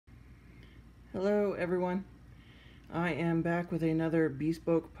Hello everyone, I am back with another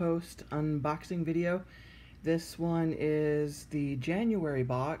Bespoke Post unboxing video. This one is the January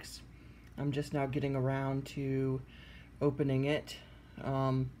box. I'm just now getting around to opening it,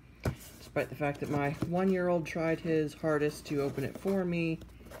 despite the fact that my 1-year-old tried his hardest to open it for me.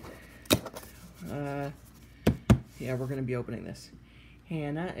 Yeah, we're going to be opening this.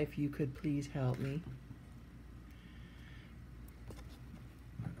 Hannah, if you could please help me.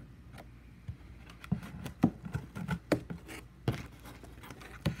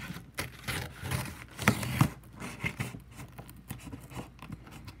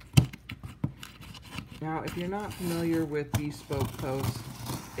 Now, if you're not familiar with Bespoke Post,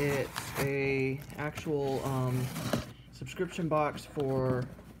 it's a actual subscription box for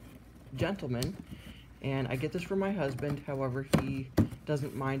gentlemen, and I get this from my husband. However, he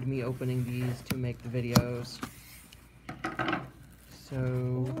doesn't mind me opening these to make the videos. So,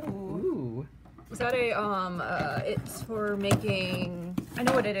 ooh. Is that it's for making, I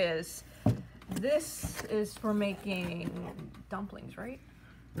know what it is. This is for making dumplings, right?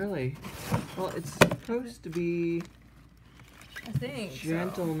 Really? Well, it's supposed to be I think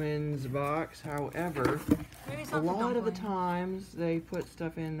gentleman's box. However, a lot of the times they put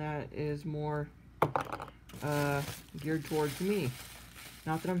stuff in that is more geared towards me.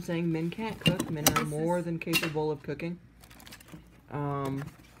 Not that I'm saying men can't cook. Men are more than capable of cooking.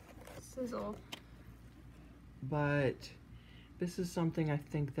 Sizzle. But this is something I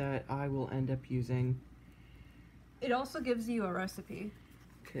think that I will end up using. It also gives you a recipe.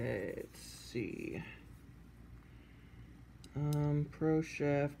 Okay, let's see. Pro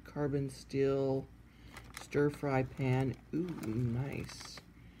Chef, carbon steel, stir fry pan. Ooh, nice.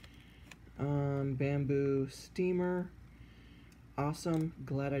 Bamboo steamer. Awesome.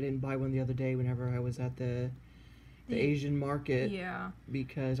 Glad I didn't buy one the other day whenever I was at the Asian market. Yeah.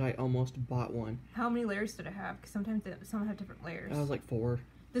 Because I almost bought one. How many layers did it have? Because sometimes some have different layers. I was like 4.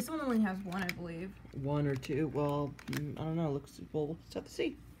 This one only has 1, I believe. 1 or 2. Well, I don't know. We'll have to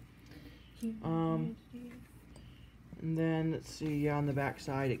see. And then let's see. Yeah, on the back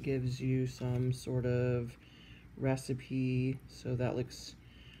side it gives you some sort of recipe. So that looks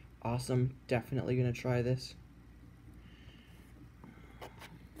awesome. Definitely gonna try this.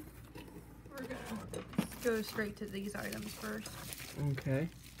 We're gonna go straight to these items first. Okay.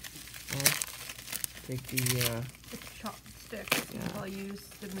 Well, take the chopstick I'll use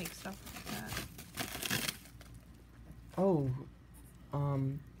to make stuff like that. Oh,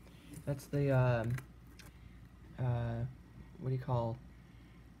 that's the what do you call?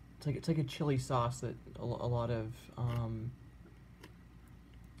 It's like a chili sauce that a lot of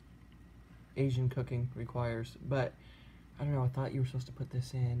Asian cooking requires. But I don't know. I thought you were supposed to put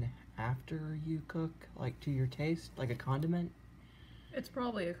this in after you cook, like to your taste, like a condiment. It's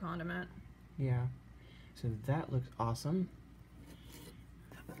probably a condiment. Yeah. So that looks awesome.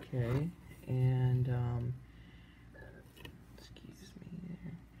 Okay, and excuse me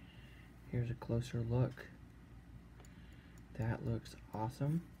there. Here's a closer look. That looks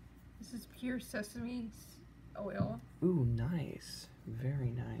awesome. This is pure sesame oil. Ooh, nice.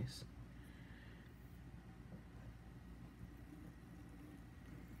 Very nice.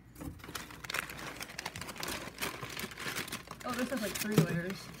 Oh, this has like 3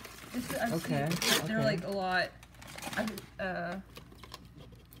 layers. I've seen, they're like a lot.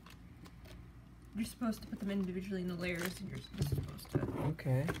 You're supposed to put them individually in the layers, and this is supposed to.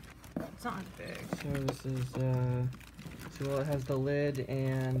 Okay. It's not as big. So this is so it has the lid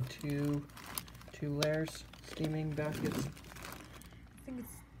and two layers, steaming baskets.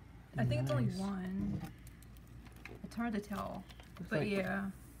 I think it's only 1. It's hard to tell, but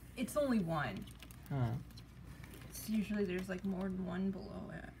yeah, it's only 1. Huh. It's usually there's like more than 1 below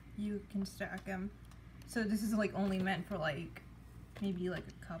it. You can stack them. So this is like only meant for like maybe like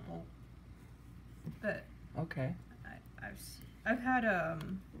a couple. But okay. I've had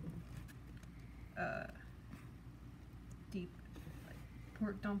deep like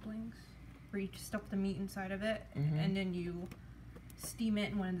pork dumplings where you just stuff the meat inside of it and then you steam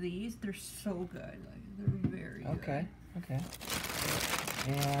it in one of these. They're so good. Like they're very good. Okay.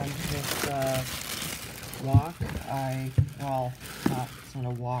 And this wok, it's not a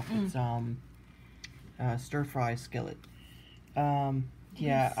wok, it's stir fry skillet.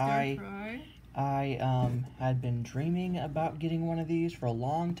 Yeah, I had been dreaming about getting one of these for a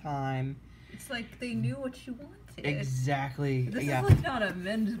long time. It's like they knew what you wanted. Exactly. This is like not a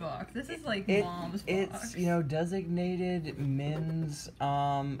men's box. This is like mom's box. It's, designated men's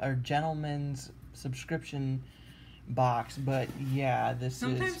or gentlemen's subscription box, but yeah,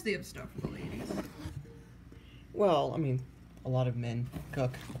 Sometimes they have stuff for the ladies. Well, I mean, a lot of men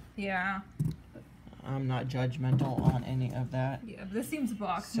cook. Yeah. I'm not judgmental on any of that. Yeah, but this seems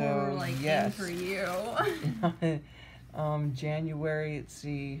boxed So, more like yes. in for you. January, let's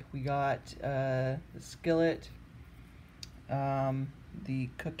see, we got the skillet, the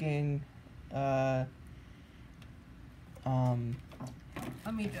cooking, Let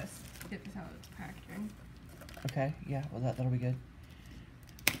me just get this out of the packaging. okay, yeah, well that'll be good.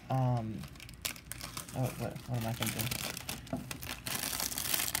 Oh, what am I thinking?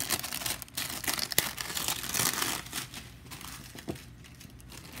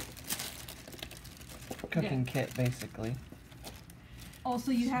 Cooking kit, basically.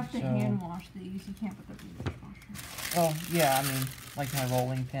 Also, you have to So- hand wash these. You can't put them in the dishwasher. Oh, yeah, I mean, like my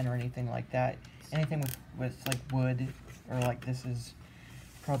rolling pin or anything like that. Anything with like wood, or like this is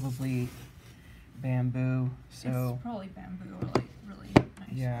probably bamboo, so, It's probably bamboo or like really nice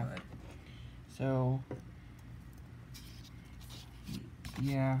Yeah. wood. so,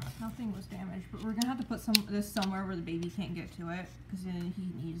 yeah, Nothing was damaged, but we're gonna have to put this somewhere where the baby can't get to it, because then he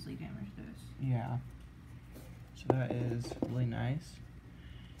can easily damage this. yeah. So that is really nice.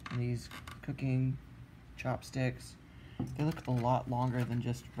 And these cooking chopsticks, they look a lot longer than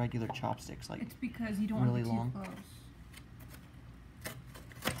just regular chopsticks, like, It's because you don't really want to long. be too close.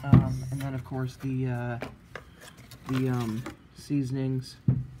 and then of course the seasonings,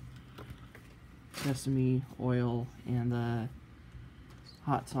 sesame oil, and the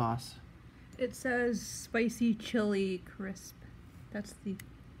hot sauce. It says spicy chili crisp. That's the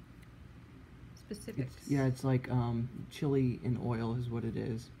specifics. It's like chili and oil is what it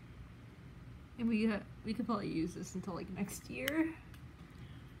is. And we could probably use this until like next year.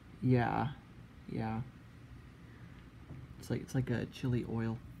 Yeah. It's like a chili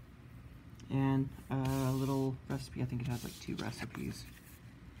oil. And a little recipe. I think it has like 2 recipes.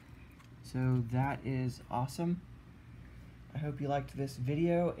 So that is awesome. I hope you liked this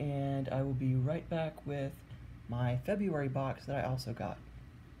video, and I will be right back with my February box that I also got.